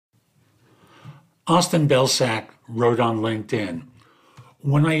Austin Belsack wrote on LinkedIn,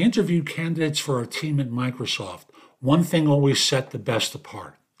 "When I interviewed candidates for our team at Microsoft, one thing always set the best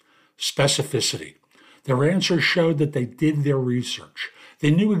apart: specificity. Their answers showed that they did their research. They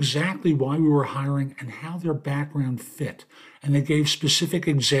knew exactly why we were hiring and how their background fit, and they gave specific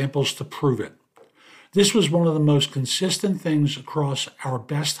examples to prove it. This was one of the most consistent things across our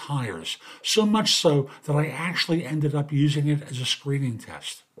best hires, so much so that I actually ended up using it as a screening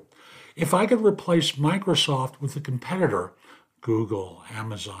test. If I could replace Microsoft with a competitor, Google,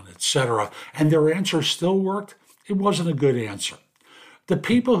 Amazon, etc., and their answer still worked, it wasn't a good answer. The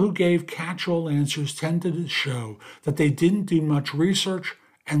people who gave catch-all answers tended to show that they didn't do much research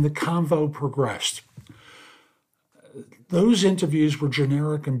and the convo progressed. Those interviews were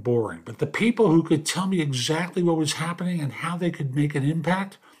generic and boring, but the people who could tell me exactly what was happening and how they could make an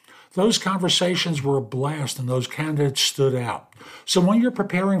impact, those conversations were a blast and those candidates stood out. So when you're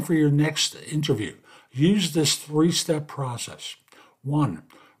preparing for your next interview, use this three-step process. 1.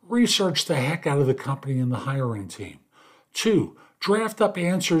 Research the heck out of the company and the hiring team. 2. Draft up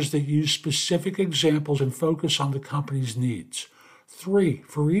answers that use specific examples and focus on the company's needs. 3.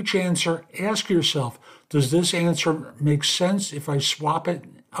 For each answer, ask yourself, does this answer make sense if I swap it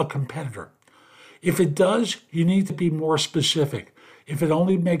a competitor? If it does, you need to be more specific. If it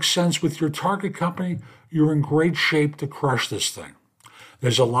only makes sense with your target company, you're in great shape to crush this thing.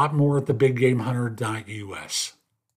 There's a lot more at thebiggamehunter.us.